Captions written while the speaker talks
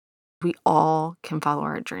We all can follow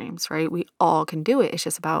our dreams, right? We all can do it. It's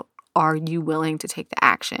just about, are you willing to take the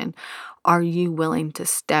action? Are you willing to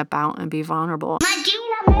step out and be vulnerable?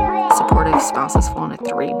 Supportive spouses fall into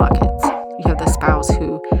three buckets. You have the spouse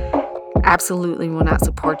who absolutely will not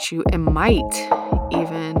support you and might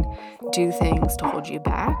even do things to hold you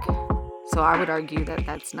back. So I would argue that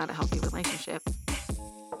that's not a healthy relationship.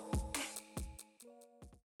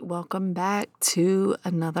 Welcome back to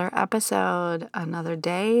another episode, another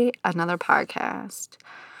day, another podcast.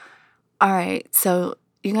 All right, so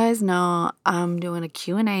you guys know I'm doing a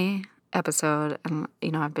Q&A episode, and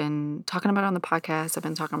I've been talking about it on the podcast, I've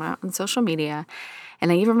been talking about it on social media,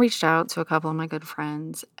 and I even reached out to a couple of my good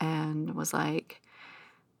friends and was like,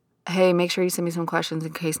 hey, make sure you send me some questions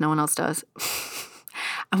in case no one else does.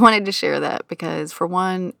 I wanted to share that because, for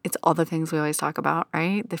one, it's all the things we always talk about,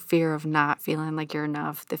 right? The fear of not feeling like you're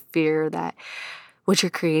enough, the fear that what you're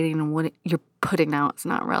creating and what you're putting out is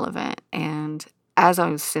not relevant. And as I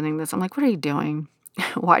was sending this, I'm like, what are you doing?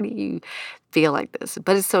 Why do you feel like this?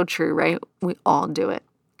 But it's so true, right? We all do it.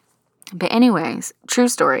 But anyways, true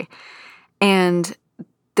story. And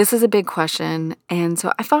this is a big question. And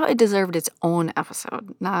so I felt it deserved its own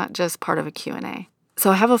episode, not just part of a Q&A. So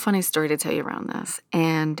I have a funny story to tell you around this.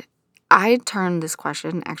 And I turned this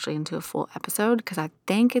question actually into a full episode because I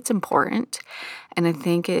think it's important. And I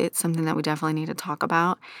think it's something that we definitely need to talk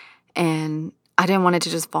about. And I didn't want it to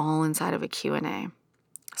just fall inside of a Q&A.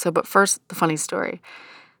 But first, the funny story.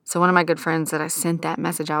 So one of my good friends that I sent that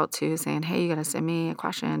message out to saying, hey, you got to send me a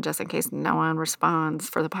question just in case no one responds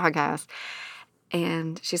for the podcast.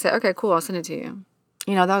 And she said, okay, cool, I'll send it to you.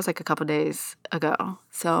 That was like a couple days ago.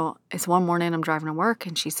 So it's one morning, I'm driving to work,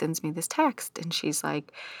 and she sends me this text. And she's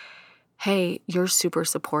like, hey, you're super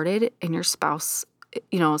supported, and your spouse,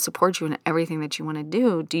 supports you in everything that you want to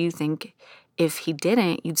do. Do you think if he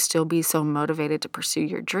didn't, you'd still be so motivated to pursue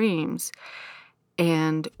your dreams?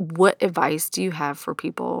 And what advice do you have for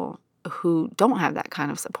people who don't have that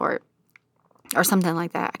kind of support? Or something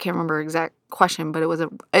like that. I can't remember the exact question, but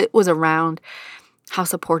it was around how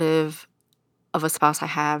supportive of a spouse I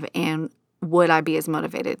have, and would I be as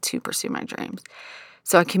motivated to pursue my dreams?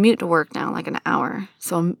 So I commute to work now like an hour.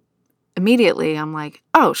 So immediately I'm like,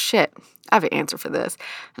 oh shit, I have an answer for this.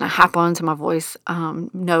 And I hop onto my voice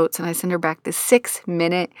notes and I send her back this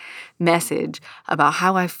 6-minute message about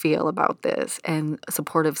how I feel about this and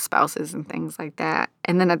supportive spouses and things like that.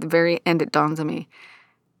 And then at the very end, it dawns on me,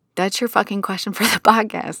 that's your fucking question for the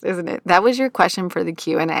podcast, isn't it? That was your question for the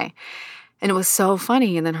Q&A. And it was so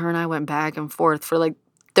funny. And then her and I went back and forth for like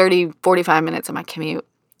 30, 45 minutes of my commute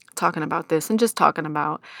talking about this and just talking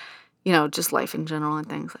about, just life in general and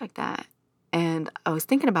things like that. And I was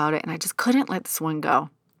thinking about it and I just couldn't let this one go.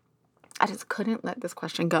 I just couldn't let this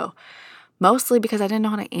question go. Mostly because I didn't know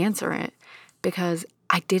how to answer it, because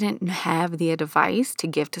I didn't have the advice to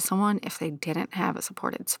give to someone if they didn't have a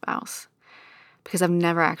supported spouse. Because I've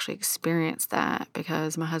never actually experienced that,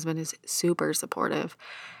 because my husband is super supportive.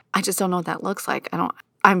 I just don't know what that looks like.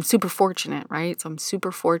 I'm super fortunate, right? So I'm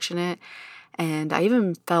super fortunate. And I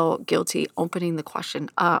even felt guilty opening the question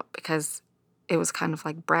up because it was kind of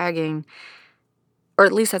like bragging, or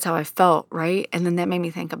at least that's how I felt, right? And then that made me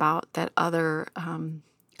think about that other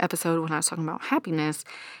episode when I was talking about happiness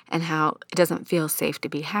and how it doesn't feel safe to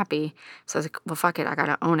be happy. So I was like, well, fuck it. I got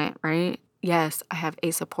to own it, right? Yes, I have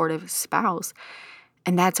a supportive spouse,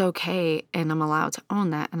 and that's okay. And I'm allowed to own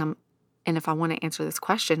that. And if I want to answer this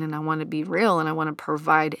question and I want to be real and I want to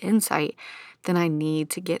provide insight, then I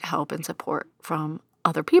need to get help and support from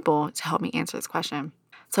other people to help me answer this question.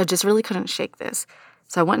 So I just really couldn't shake this.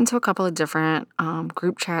 So I went into a couple of different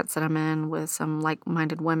group chats that I'm in with some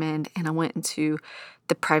like-minded women, and I went into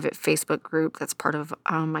the private Facebook group that's part of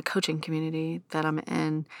my coaching community that I'm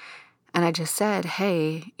in. And I just said,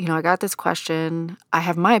 hey, I got this question. I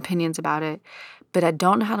have my opinions about it, but I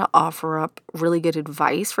don't know how to offer up really good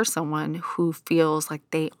advice for someone who feels like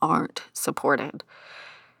they aren't supported.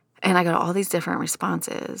 And I got all these different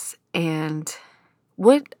responses. And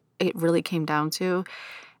what it really came down to,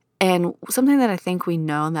 and something that I think we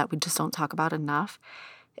know that we just don't talk about enough,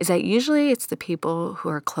 is that usually it's the people who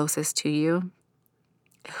are closest to you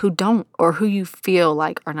who don't, or who you feel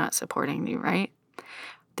like are not supporting you, right?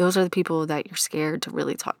 Those are the people that you're scared to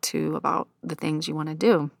really talk to about the things you want to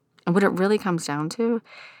do. And what it really comes down to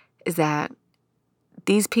is that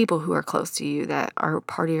these people who are close to you, that are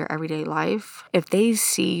part of your everyday life, if they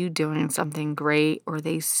see you doing something great or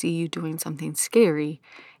they see you doing something scary,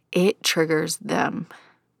 it triggers them,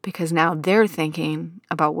 because now they're thinking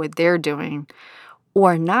about what they're doing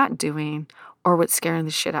or not doing, or what's scaring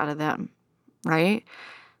the shit out of them, right?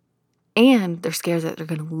 And they're scared that they're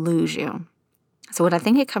going to lose you. So what I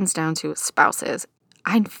think it comes down to is spouses.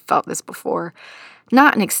 I felt this before,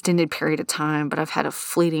 not an extended period of time, but I've had a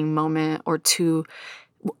fleeting moment or two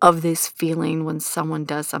of this feeling when someone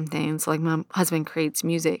does something. So like my husband creates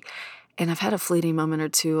music, and I've had a fleeting moment or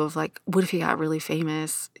two of like, what if he got really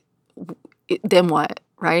famous? Then what,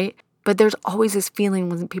 right? But there's always this feeling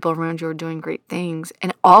when people around you are doing great things,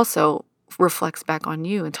 and it also reflects back on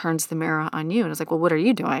you and turns the mirror on you. And it's like, well, what are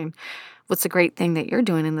you doing? What's the great thing that you're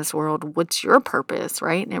doing in this world? What's your purpose,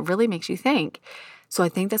 right? And it really makes you think. So I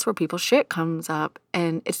think that's where people's shit comes up.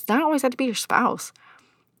 And it's not always have to be your spouse.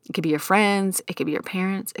 It could be your friends. It could be your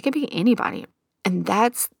parents. It could be anybody. And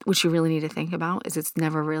that's what you really need to think about is it's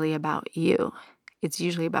never really about you. It's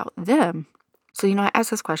usually about them. So, I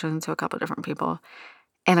asked this question to a couple of different people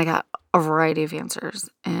and I got a variety of answers.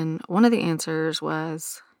 And one of the answers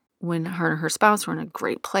was when her and her spouse were in a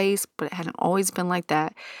great place, but it hadn't always been like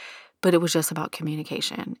that. But it was just about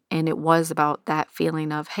communication. And it was about that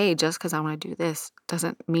feeling of, hey, just because I want to do this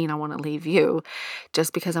doesn't mean I want to leave you.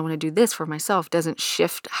 Just because I want to do this for myself doesn't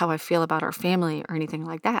shift how I feel about our family or anything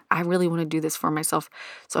like that. I really want to do this for myself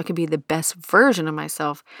so I can be the best version of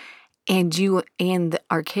myself. And you and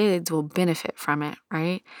our kids will benefit from it,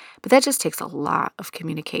 right? But that just takes a lot of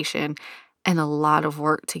communication and a lot of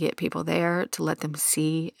work to get people there to let them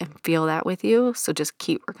see and feel that with you. So just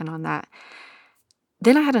keep working on that.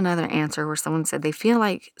 Then I had another answer where someone said they feel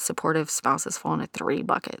like supportive spouses fall into three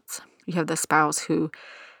buckets. You have the spouse who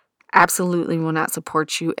absolutely will not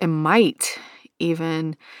support you and might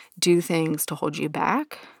even do things to hold you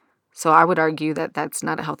back. So I would argue that that's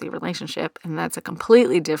not a healthy relationship, and that's a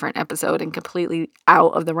completely different episode and completely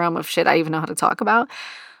out of the realm of shit I even know how to talk about.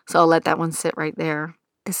 So I'll let that one sit right there.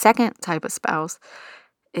 The second type of spouse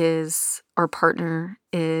is, or partner,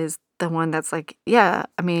 is the one that's like, yeah,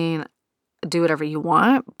 I mean, do whatever you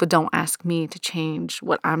want, but don't ask me to change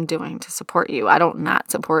what I'm doing to support you. I don't not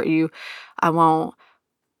support you. I won't,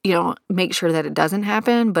 make sure that it doesn't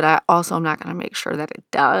happen, but I also am not going to make sure that it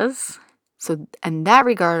does. So in that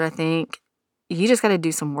regard, I think you just got to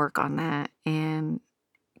do some work on that and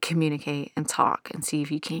communicate and talk and see if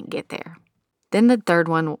you can't get there. Then the third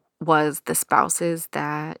one was the spouses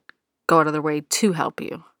that go out of their way to help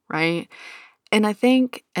you, right? And I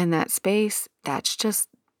think in that space, that's just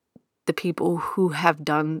the people who have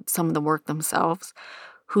done some of the work themselves,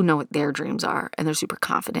 who know what their dreams are, and they're super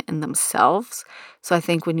confident in themselves. So I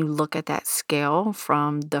think when you look at that scale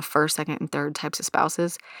from the first, second, and third types of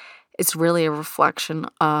spouses, it's really a reflection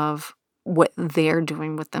of what they're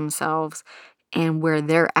doing with themselves and where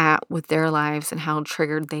they're at with their lives and how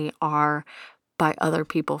triggered they are by other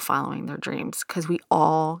people following their dreams. Because we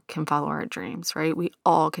all can follow our dreams, right? We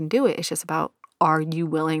all can do it. It's just about, are you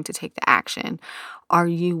willing to take the action? Are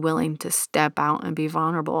you willing to step out and be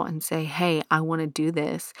vulnerable and say, hey, I want to do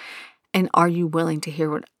this? And are you willing to hear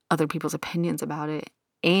what other people's opinions about it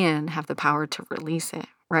and have the power to release it,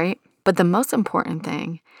 right? But the most important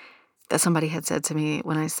thing that somebody had said to me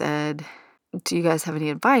when I said, do you guys have any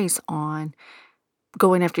advice on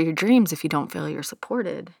going after your dreams if you don't feel you're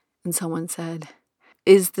supported? And someone said,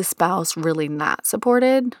 is the spouse really not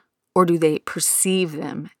supported, or do they perceive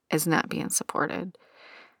them as not being supported?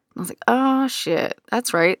 I was like, oh shit,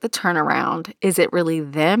 that's right. The turnaround. Is it really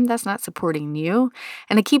them that's not supporting you?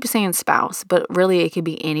 And I keep saying spouse, but really it could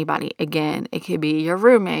be anybody. Again, it could be your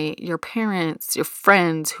roommate, your parents, your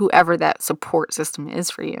friends, whoever that support system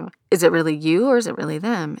is for you. Is it really you or is it really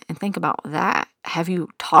them? And think about that. Have you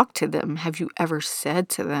talked to them? Have you ever said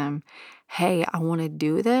to them, hey, I want to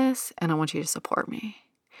do this and I want you to support me?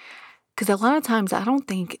 Because a lot of times I don't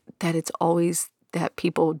think that it's always that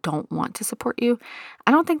people don't want to support you.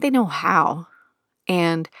 I don't think they know how.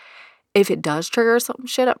 And if it does trigger some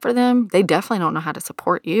shit up for them, they definitely don't know how to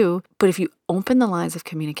support you. But if you open the lines of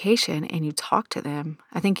communication and you talk to them,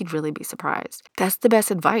 I think you'd really be surprised. That's the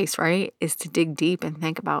best advice, right? Is to dig deep and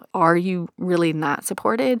think about, are you really not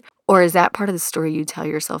supported? Or is that part of the story you tell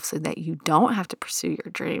yourself so that you don't have to pursue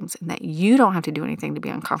your dreams and that you don't have to do anything to be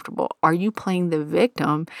uncomfortable? Are you playing the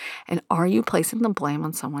victim and are you placing the blame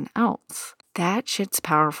on someone else? That shit's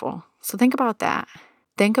powerful. So think about that.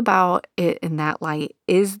 Think about it in that light.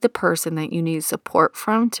 Is the person that you need support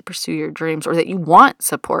from to pursue your dreams, or that you want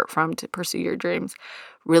support from to pursue your dreams,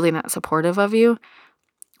 really not supportive of you?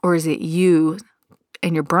 Or is it you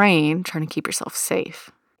and your brain trying to keep yourself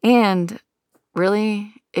safe? And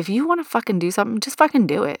really, if you want to fucking do something, just fucking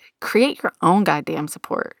do it. Create your own goddamn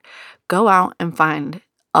support. Go out and find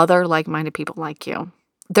other like-minded people like you.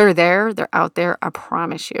 They're there. They're out there. I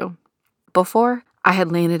promise you. Before I had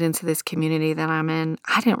landed into this community that I'm in,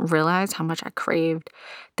 I didn't realize how much I craved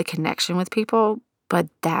the connection with people, but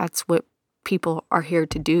that's what people are here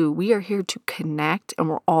to do. We are here to connect, and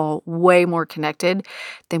we're all way more connected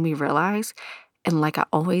than we realize. And like I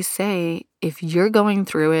always say, if you're going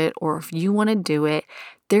through it or if you want to do it,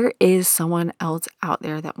 there is someone else out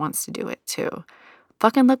there that wants to do it too.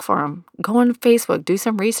 Fucking look for them. Go on Facebook, do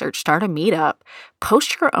some research, start a meetup,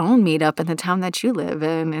 post your own meetup in the town that you live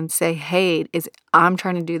in and say, hey, I'm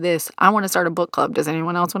trying to do this. I want to start a book club. Does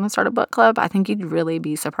anyone else want to start a book club? I think you'd really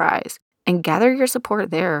be surprised. And gather your support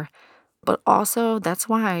there. But also, that's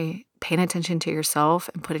why paying attention to yourself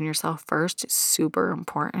and putting yourself first is super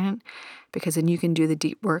important, because then you can do the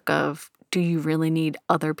deep work of, do you really need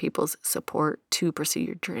other people's support to pursue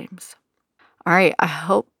your dreams? All right, I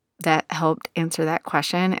hope that helped answer that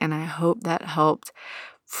question, and I hope that helped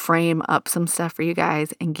frame up some stuff for you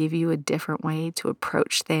guys and give you a different way to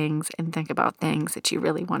approach things and think about things that you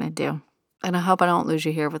really want to do. And I hope I don't lose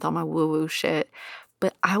you here with all my woo-woo shit,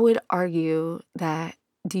 but I would argue that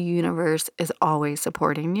the universe is always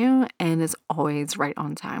supporting you and is always right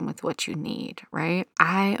on time with what you need, right?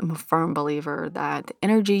 I am a firm believer that the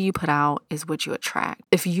energy you put out is what you attract.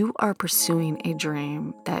 If you are pursuing a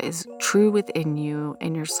dream that is true within you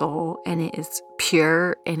and your soul, and it is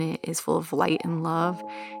pure and it is full of light and love,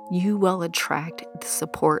 you will attract the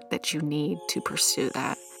support that you need to pursue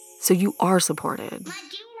that. So you are supported.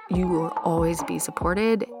 You will always be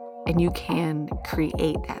supported, and you can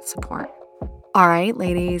create that support. All right,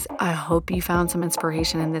 ladies, I hope you found some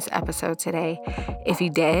inspiration in this episode today. If you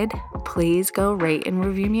did, please go rate and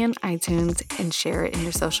review me on iTunes and share it in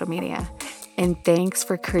your social media. And thanks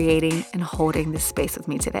for creating and holding this space with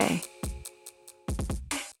me today.